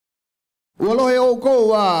Ualohe o ko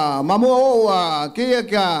mamua o kia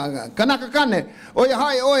kanaka kane. Oia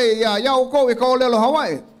hai oi ya o ko I ka ōlelo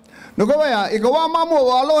Hawaii. No go ia I ka wā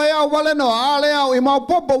mamua alohe au wale no ale au I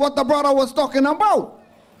Maupopo what the brother was talking about.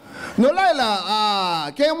 No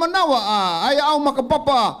laila ke manawa ai au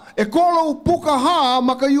makapapa e kolo puka ha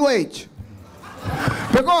maka UH.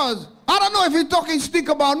 Because I don't know if he's talking stink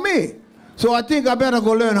about me. So I think I better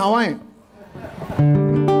go learn Hawaiian.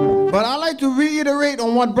 But I like to reiterate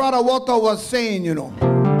on what Brother Walter was saying, you know.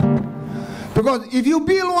 Because if you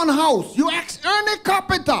build one house, you ask Ernie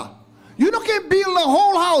Carpenter. You don't can build a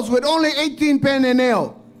whole house with only 18 pen and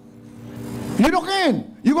nail. You don't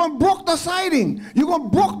can. You're going to break the siding. You're going to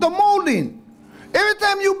break the molding. Every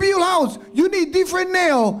time you build a house, you need different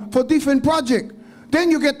nail for different project.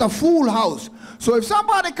 Then you get the full house. So if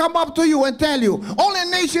somebody come up to you and tell you, only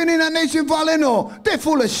nation in a nation valley, no, they're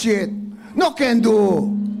full of shit. No can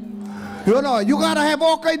do. You know, you gotta have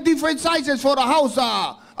all kinds of different sizes for the house,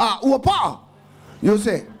 uapa. You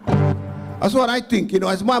say. That's what I think, you know,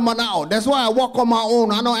 it's my manao. That's why I walk on my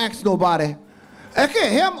own, I don't ask nobody.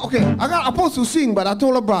 Okay, I got supposed to sing, but I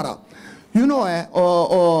told a brother, you know,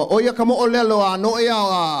 oya kamo ōlelo no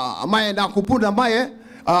ea mai na kupuna mai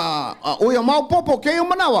oya Maupopo ke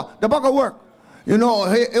manawa, the bugger work. You know,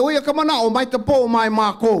 oya kamanao mai te po mai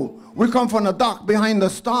Makou. We come from the dark behind the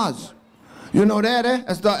stars. You know that,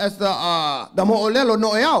 as the ōlelo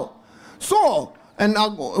no ea. So, and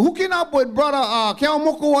hooking up with brother Kia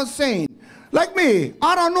Moko was saying, like me,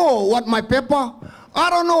 I don't know what my pepper, I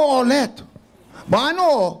don't know all that. But I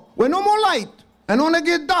know when no more light and only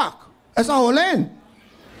get dark, that's a whole land.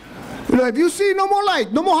 You know, if you see no more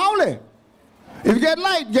light, no more haole. If you get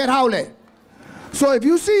light, get haole. So if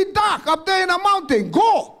you see dark up there in the mountain,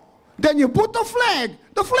 go. Then you put the flag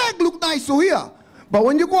look nice to here. But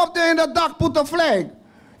when you go up there in the dark, put the flag.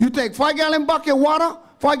 You take 5-gallon bucket water,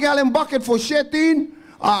 5-gallon bucket for shedding,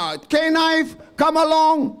 K-knife, come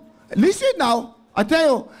along. Listen now, I tell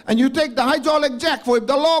you. And you take the hydraulic jack for if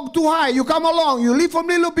the log too high, you come along, you lift him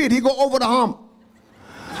a little bit, he go over the hump.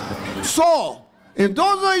 So, if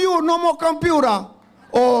those of you no more computer,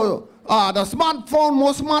 or the smartphone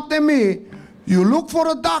more smart than me, you look for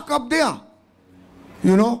the dark up there.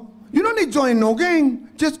 You know? You don't need to join no gang.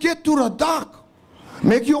 Just get to the dark.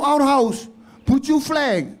 Make your outhouse. Put your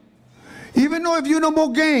flag. Even though if you no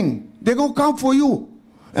more gang, they're going to come for you.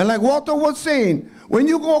 And like Walter was saying, when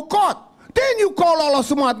you go caught, then you call all the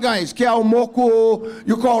smart guys. Kia Moko,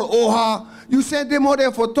 you call Oha. You send them out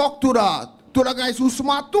there for talk to the guys who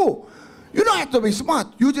smart too. You don't have to be smart.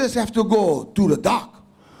 You just have to go to the dark.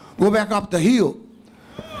 Go back up the hill.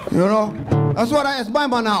 You know? That's what I ask my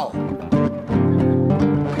man now.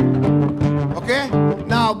 Okay?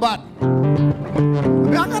 Now, but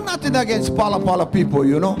I got nothing against Pala people,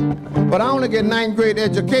 you know. But I only get 9th grade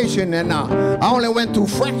education and I only went to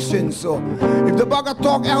fractions. So if the bugger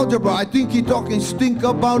talk algebra, I think he talking stink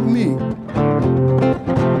about me.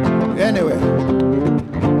 Anyway.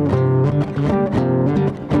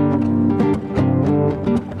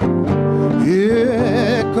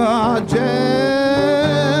 Yeah,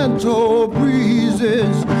 gentle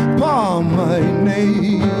breezes palm my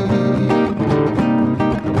name.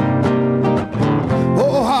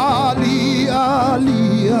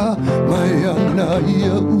 Alia, Mayana,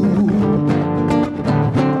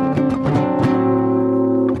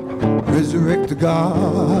 resurrect the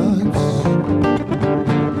gods,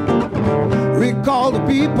 recall the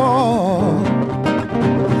people.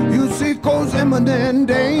 You see, cause imminent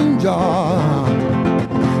danger,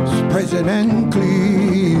 it's present and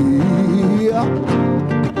clear.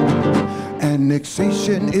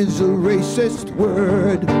 Annexation is a racist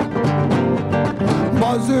word.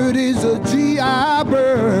 Buzzard is a GI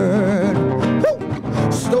bird. Woo!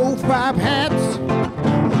 Stovepipe hats,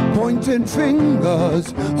 pointing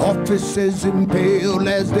fingers, offices impaled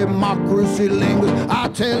as democracy lingers. I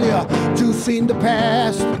tell ya, you've seen the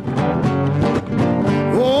past.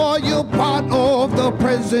 Oh, you're part of the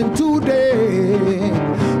present today.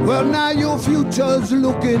 Well, now your future's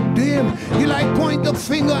looking dim. You like point the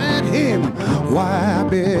finger at him. Why?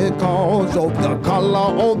 Because of the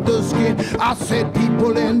color of the skin. I said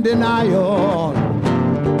people in denial.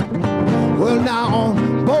 Well, now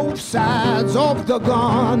on both sides of the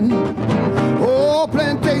gun, oh,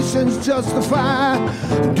 plantations justify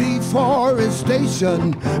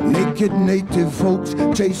deforestation. Naked native folks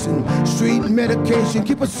chasing street medication.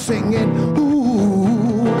 Keep us singing,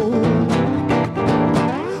 ooh,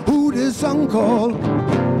 who this uncle?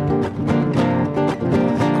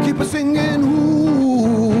 Keep us singing,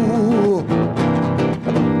 ooh,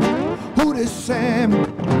 who this Sam?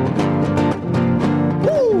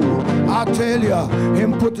 I tell ya,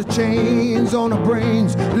 Him put the chains on the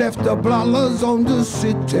brains, left the blotters on the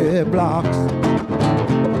city blocks.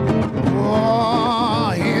 Oh,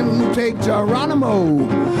 him take Geronimo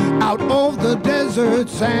out of the desert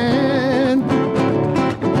sand.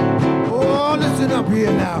 Oh, listen up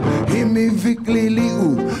here now. Him evict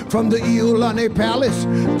Lili from the ulani palace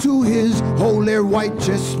to his holy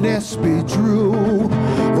righteousness be true.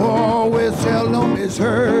 Always seldom is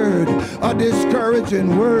heard a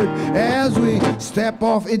discouraging word as we step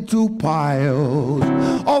off into piles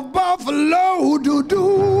of buffalo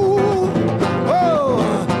doo-doo. Oh,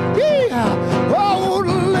 yeah, old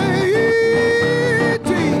lady,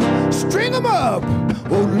 string 'em up,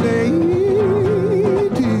 old lady.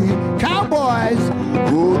 Cowboys,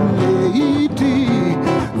 oh lady,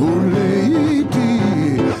 oh lady,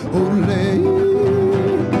 oh lady.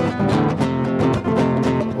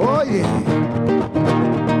 Oh yeah.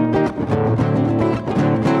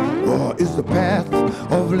 Oh, is the path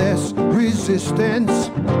of less resistance,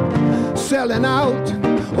 selling out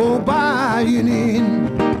or buying in.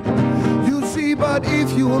 You see, but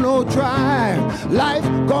if you no try, life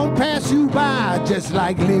gon' pass you by just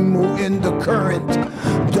like limo in the current.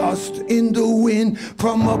 Dust in the wind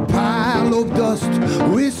from a pile of dust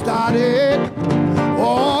we started,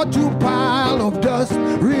 or to pile of dust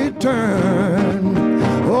return.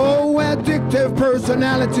 Oh, addictive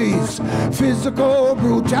personalities, physical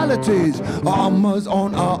brutalities, armors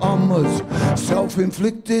on our armors,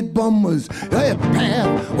 self-inflicted bummers, a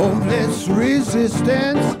path of less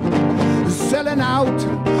resistance, selling out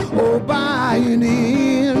or buying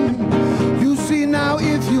in. You see now,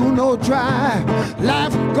 if you no try,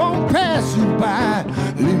 life gon' pass you by.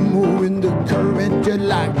 Limo in the current, you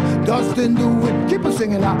like dust in the wind. Keep it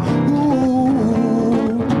singing out.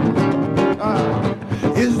 Ooh,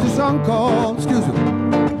 is the song called? Excuse me.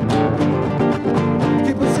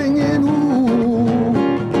 Keep it singing. Ooh,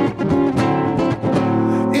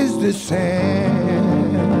 is the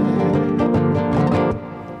sand.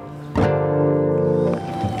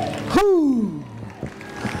 Ooh.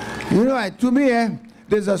 You know, to me,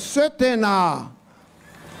 there's a certain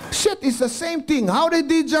shit. It's the same thing. How they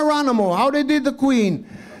did Geronimo, how they did the Queen.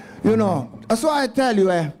 You know, that's why I tell you,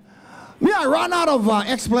 me, I run out of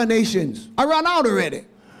explanations. I run out already.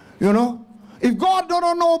 You know, if God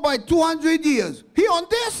don't know by 200 years, He on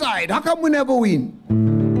their side. How come we never win?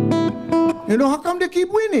 You know, how come they keep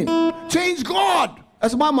winning? Change God.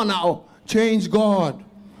 That's mama now. Change God.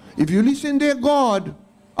 If you listen to God,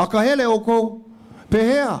 akahele oko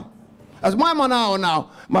peher. As my man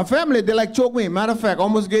now, my family, they like choke me. Matter of fact,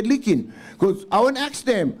 almost get leaking. Because I went ask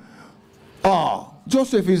them, oh,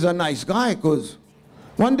 Joseph is a nice guy, because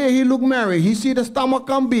one day he look married, he see the stomach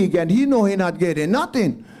come big, and he know he not getting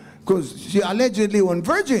nothing, because she allegedly went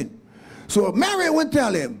virgin. So Mary went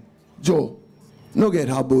tell him, Joe, no get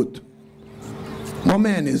her boot. My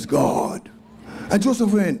man is God. And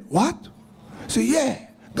Joseph went, what? Say, yeah,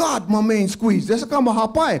 God, my man squeeze. That's a come of her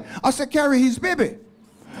pie. I said, carry his baby.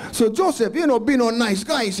 So Joseph, you know, being a nice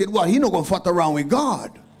guy, he said, well, he not going to fuck around with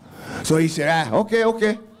God. So he said,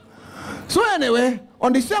 okay. So anyway,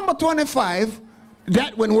 on December 25,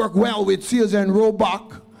 that went work well with Sears and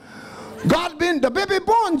Roebuck. The baby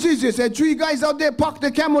born, Jesus had 3 guys out there parked the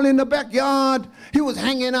camel in the backyard. He was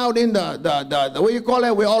hanging out in the what you call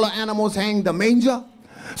it, where all the animals hang, the manger.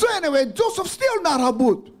 So anyway, Joseph still not her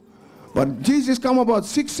boot. But Jesus come about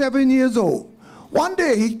 6, 7 years old. One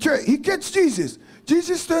day he catch Jesus.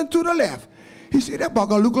 Jesus turned to the left. He said, that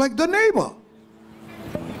bugger look like the neighbor.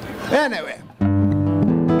 Anyway,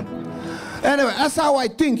 that's how I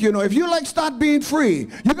think, you know. If you like start being free,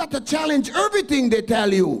 you got to challenge everything they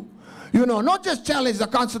tell you. You know, not just challenge the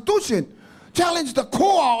Constitution, challenge the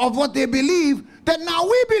core of what they believe that now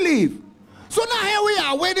we believe. So now here we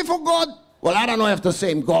are waiting for God. Well, I don't know if the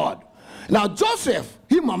same God. Now Joseph,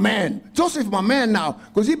 he my man. Joseph my man now,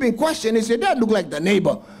 because he been questioned. He said, that look like the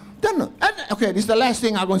neighbor. Then, okay, this is the last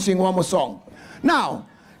thing I'm going to sing one more song. Now,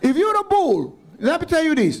 if you're the bull, let me tell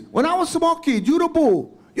you this. When I was a small kid, you the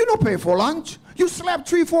bull, you don't pay for lunch. You slap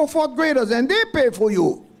 3, 4, 4th graders and they pay for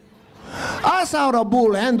you. That's how the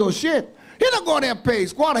bull handle shit. He don't go there pay.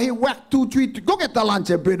 Squatter, he whack 2, 3, go get the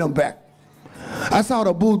lunch and bring them back. That's how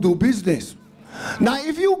the bull do business. Now,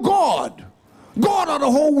 if you God of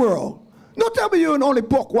the whole world, don't tell me you only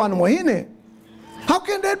poke one way in it. How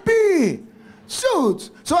can that be?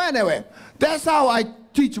 Suits. So anyway, that's how I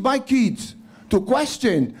teach my kids to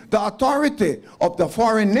question the authority of the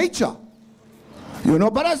foreign nature. You know,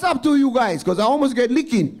 but that's up to you guys, because I almost get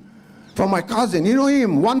licking from my cousin. You know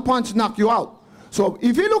him, one punch knock you out. So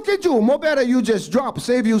if he look at you, more better you just drop,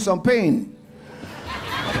 save you some pain.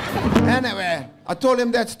 Anyway, I told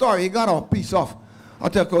him that story. He got a piece off. I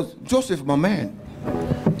tell you, because Joseph, my man.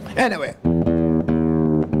 Anyway.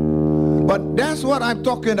 But that's what I'm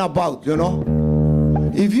talking about, you know.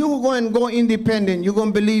 If you're going to go independent, you're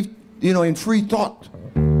going to believe, you know, in free thought.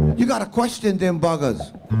 You got to question them buggers.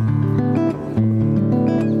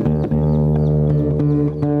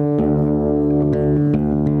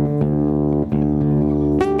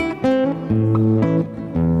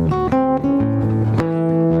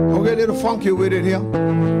 Okay, a little funky with it here.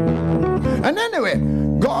 And anyway,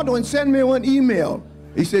 God would send me one email.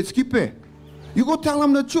 He said, Skippy, you go tell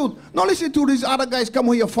them the truth. Now listen to these other guys come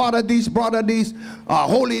with your father this, brother this,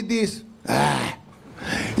 holy this.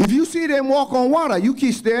 If you see them walk on water, you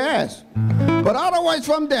kiss their ass. But otherwise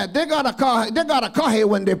from that, they got a car here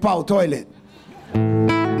when they power toilet.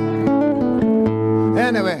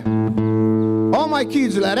 Anyway, all my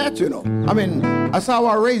kids are like that, you know. I mean, that's how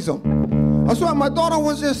I raise them. That's why my daughter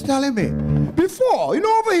was just telling me before, you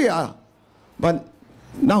know, over here. But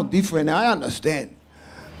now different, I understand.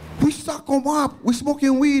 We suck them up. We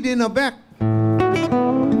smoking weed in the back.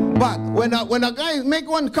 But when a guy make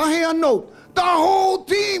one kahea note, the whole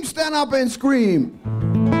team stand up and scream.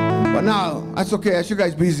 But now, that's okay. As you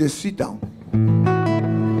guys busy, sit down.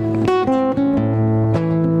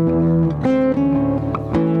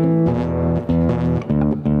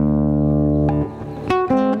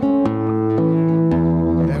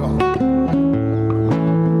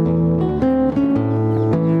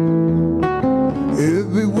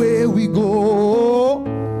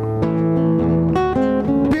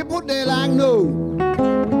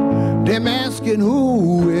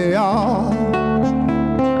 Who we are.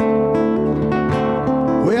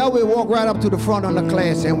 Well, we walk right up to the front of the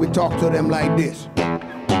class and we talk to them like this.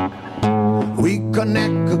 We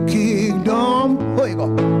connect a kingdom. Where you go?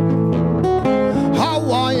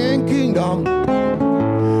 Hawaiian kingdom.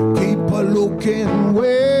 Keep a looking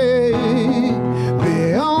way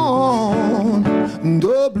beyond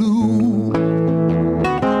the blue.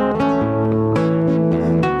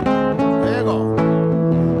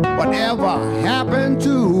 Whatever happened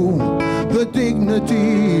to the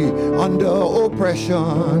dignity under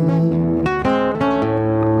oppression?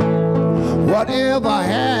 Whatever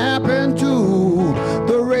happened to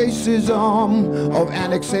the racism of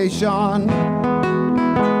annexation?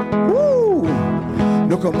 Woo!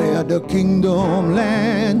 Look up there, the kingdom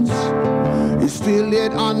lands is still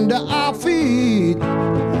lit under our feet.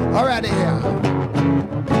 All right, here.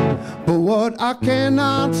 But what I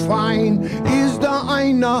cannot find is the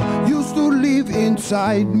Āina used to live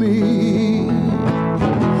inside me.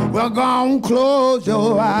 Well, go on, close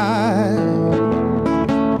your eyes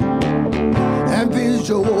and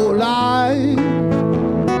visualize.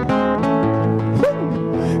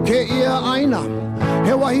 Ke ia Āina,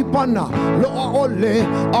 he wahipana, loa ole,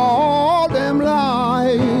 all them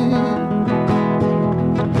lies.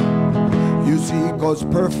 You see, cause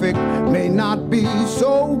perfect may not be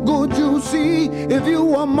so good, you see. If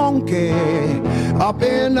you a monkey up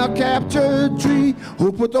in a captured tree,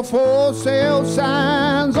 who put the for sale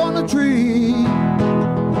signs on the tree?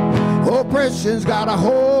 Oppression's got a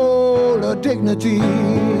hold of dignity.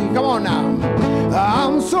 Come on now.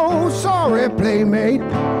 I'm so sorry, playmate.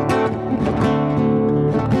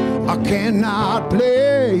 I cannot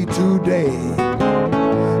play today.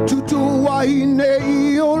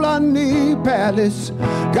 Ulani palace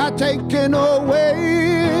got taken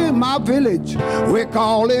away. My village, we're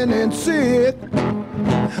calling in sick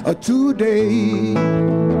today.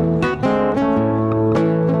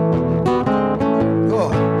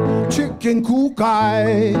 Chicken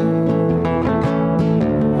kukai,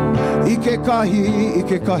 ikekahi,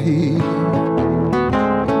 ikekahi.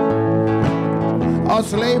 Our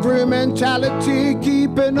slavery mentality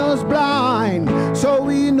keeping us blind, so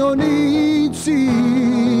we no need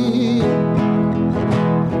see.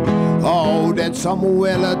 Oh, that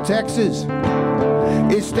Samuela, Texas,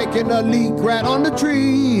 is taking a leak right on the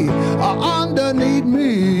tree, underneath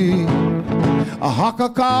me. A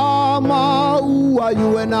hakakama, ua,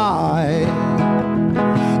 you and I.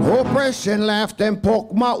 Oppression laughed and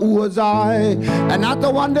poked my ooh's eye, and not the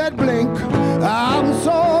one that blink. I'm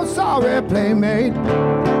so sorry, playmate.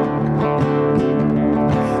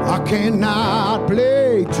 I cannot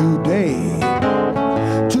play today.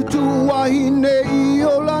 Tutuahine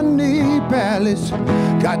Iolani Palace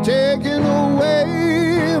got taken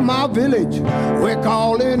away. My village, we're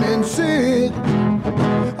calling in sick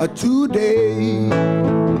today.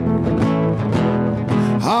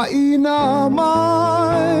 Āina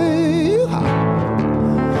mai,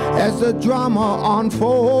 as the drama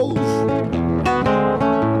unfolds,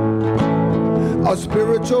 A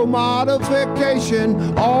spiritual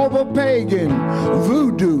modification of a pagan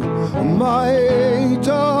voodoo might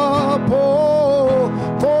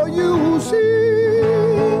for you see.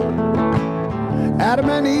 Adam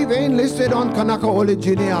and Eve ain't listed on Kanaka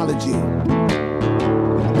genealogy.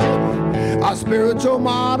 A spiritual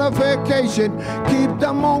modification keep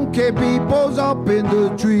the monkey peoples up in the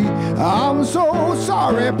tree. I'm so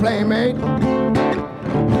sorry, playmate,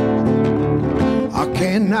 I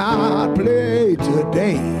cannot play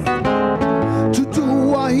today. Tutu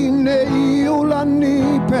Wahine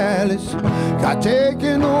Ulani Palace got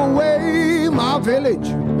taken away my village.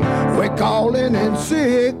 We're calling in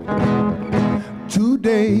sick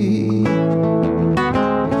today.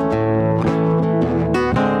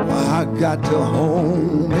 I got the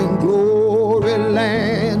home in glory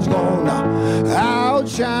land's gonna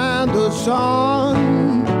outshine the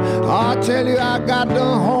sun. I tell you, I got the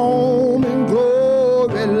home in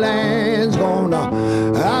glory land's gonna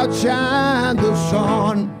outshine the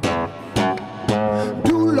sun.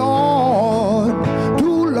 Do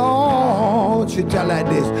Lord, she tell like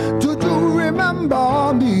this, do you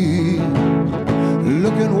remember me?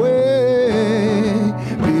 Looking way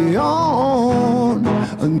beyond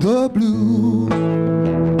the blue.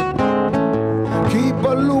 Keep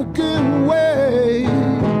a looking way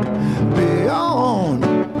beyond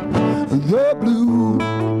the blue.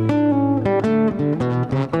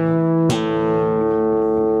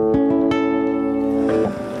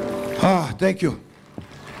 Thank you.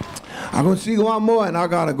 I'm going to sing one more and I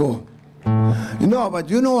got to go. You know, but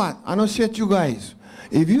you know what? I don't shit you guys.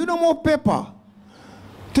 If you don't want pepper,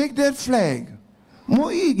 take that flag.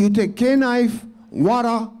 More eat. You take K-knife,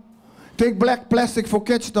 water, take black plastic for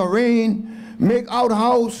catch the rain, make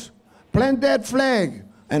outhouse, plant that flag,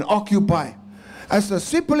 and occupy. That's the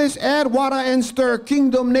simplest add water and stir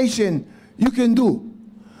kingdom nation you can do.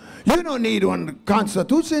 You don't need one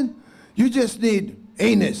constitution. You just need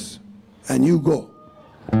anus, and you go.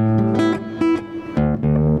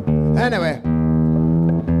 Anyway,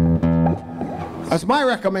 that's my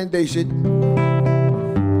recommendation.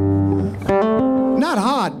 Not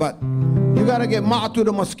hard, but you gotta get marked to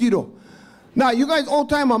the mosquito. Now, you guys old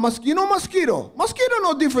timer, mosquito. Mosquito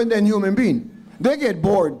no different than human being. They get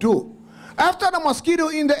bored too. After the mosquito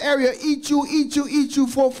in the area eat you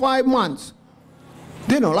for 5 months,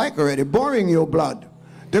 they don't like already, boring your blood.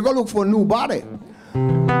 They go look for a new body.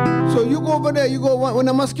 So you go over there, you go, when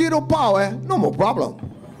the mosquito power, no more problem.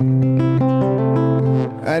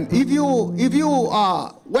 And if you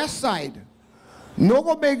west side, no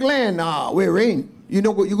go make land where rain. You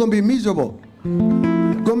know, you're gonna be miserable.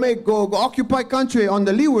 Go occupy country on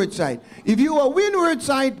the leeward side. If you are windward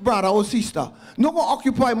side, brother or sister, no go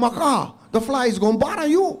occupy Makou. The fly is gonna bother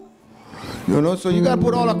you. You know, so you gotta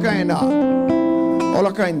put all the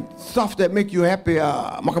kind stuff that make you happy.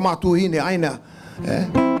 Aloha Āina.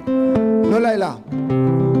 No Laila.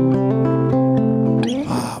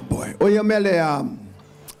 Ah boy. Oyamele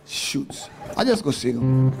shoots. I just go sing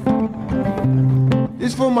them.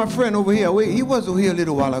 This from my friend over here. Wait, he was over here a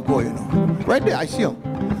little while ago, you know. Right there, I see him.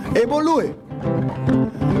 Ebo Louis.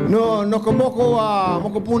 No, Nokomoko,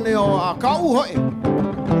 Mokopune, or Kau Hoi.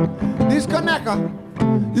 This Kanaka.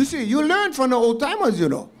 You see, you learn from the old timers, you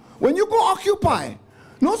know. When you go occupy,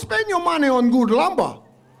 don't spend your money on good lumber.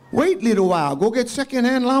 Wait a little while. Go get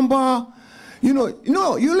second-hand lumber. You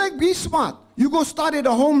know, you like be smart. You go study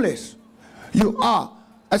the homeless. You are.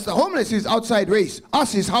 As the homeless is outside race,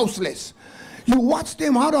 us is houseless. You watch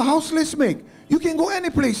them, how the houseless make. You can go any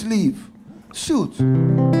place, live. Shoot.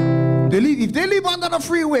 If they live under the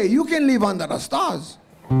freeway, you can live under the stars.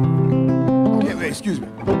 Okay, wait, excuse me.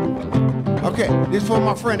 Okay, this is for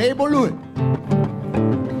my friend Abel Louis.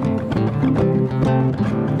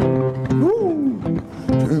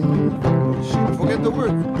 Shoot, forget the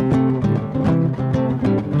word.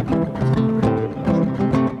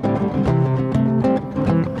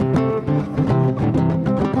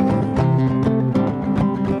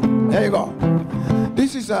 There you go.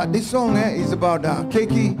 This song is about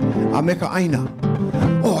Keiki Āina.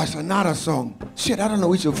 Oh, it's another song. Shit, I don't know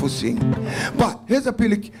which one to sing. But here's a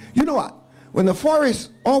pilik. You know what? When the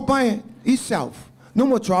forest all by itself, no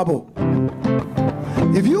more trouble.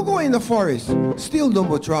 If you go in the forest, still no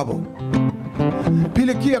more trouble.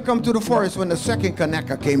 Pilikia come to the forest when the second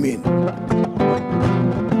Kanaka came in.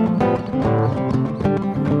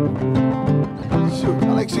 Shoot,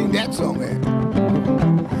 I like singing that song, man.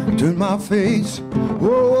 Turn my face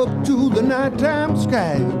up to the nighttime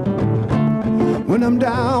sky when I'm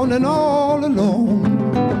down and all alone.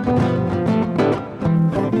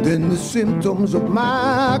 Then the symptoms of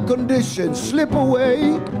my condition slip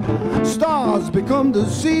away. Stars become the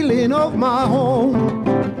ceiling of my home.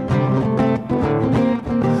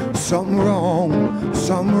 Something wrong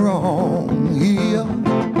here.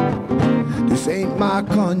 This ain't my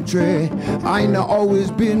country, Āina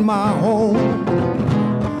always been my home.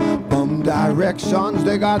 Bum directions,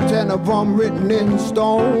 they got 10 of them written in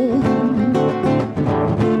stone.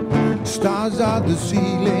 Stars are the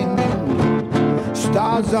ceiling,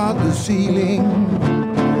 stars are the ceiling,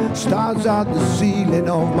 stars are the ceiling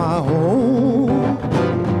of my home.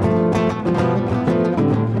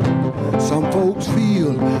 Some folks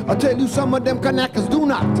feel, I tell you some of them Kanakas do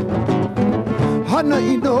not. Hana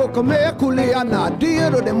ino kame kuleana, dear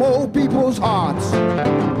to them old people's hearts.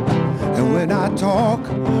 And when I talk,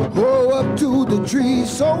 go up to the trees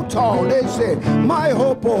so tall, they say, my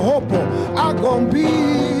hopo hopo, I gon' be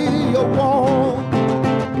a wall.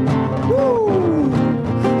 Woo.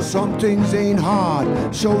 Some things ain't hard,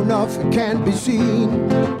 sure enough it can't be seen.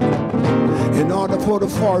 In order for the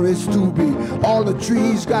forest to be, all the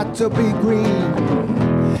trees got to be green.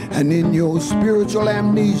 And in your spiritual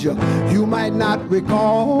amnesia, you might not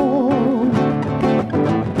recall.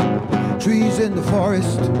 Trees in the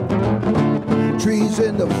forest, trees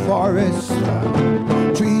in the forest,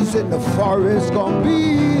 trees in the forest, gonna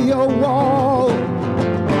be a wall.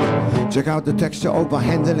 Check out the texture of a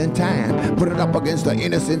handling time. Put it up against the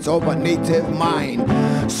innocence of a native mind.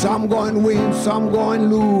 Some going win, some going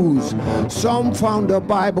lose. Some found the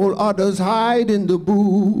Bible, others hide in the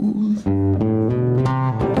booze.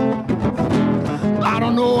 I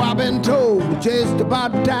don't know, I've been told, just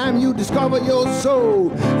about time you discover your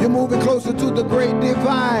soul. You're moving closer to the great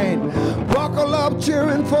divine. Buckle up,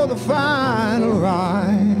 cheering for the final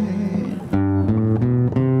ride.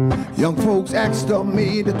 Young folks asked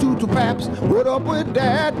me, the tutu paps, what up with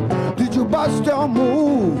that? Did you bust your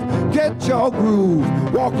move? Get your groove,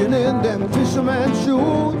 walking in them fisherman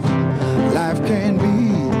shoes. Life can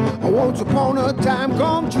be a once upon a time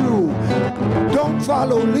come true. Don't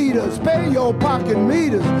follow leaders, pay your pocket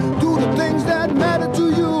meters, do the things that matter to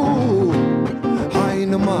you.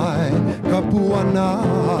 Āina mai kapuana.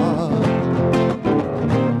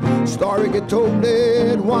 Story get told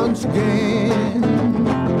it once again.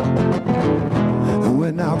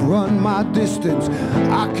 When I've run my distance,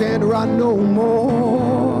 I can't run no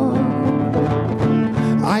more.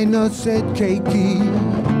 Āina said keiki,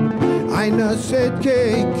 Āina said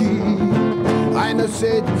keiki, Āina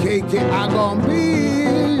said keiki, I gon'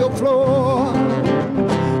 be your floor.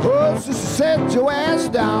 Oh, sister, set your ass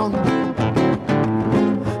down.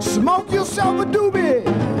 Smoke yourself a doobie,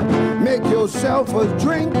 make yourself a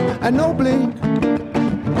drink and no blink.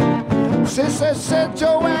 Sister, set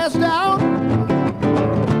your ass down.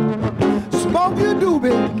 Smoke your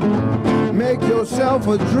doobie, make yourself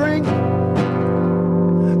a drink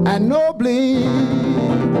and no blink,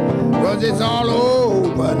 cause it's all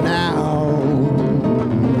over now.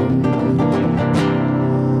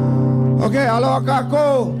 Okay, aloha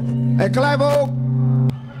kako, e klaivo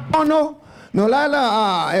ono, no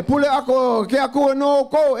laila e pule ako ke aku no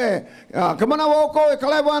ko e kamana wo ko e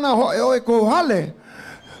klaivo ana ho e ko hale.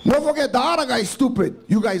 Don't forget the other guy stupid.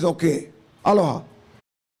 You guys okay? Aloha.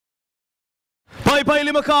 Pai pai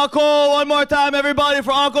lima kako, one more time everybody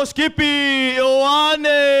for Uncle Skippy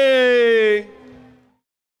Ioane.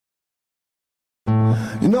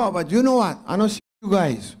 You know, but you know what? I don't see you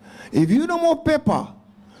guys. If you don't more pepper,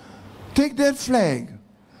 take that flag.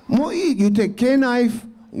 More eat. You take K-knife,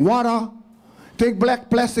 water, take black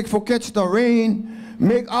plastic for catch the rain,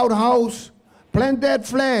 make outhouse, plant that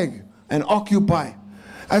flag, and occupy.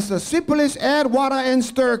 That's the simplest add water and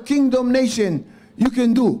stir kingdom nation you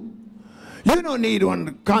can do. You don't need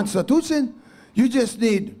one constitution. You just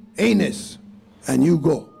need anus, and you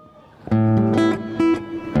go.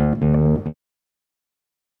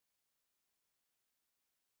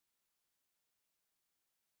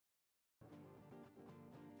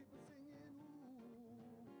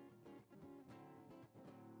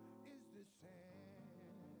 Is this sad?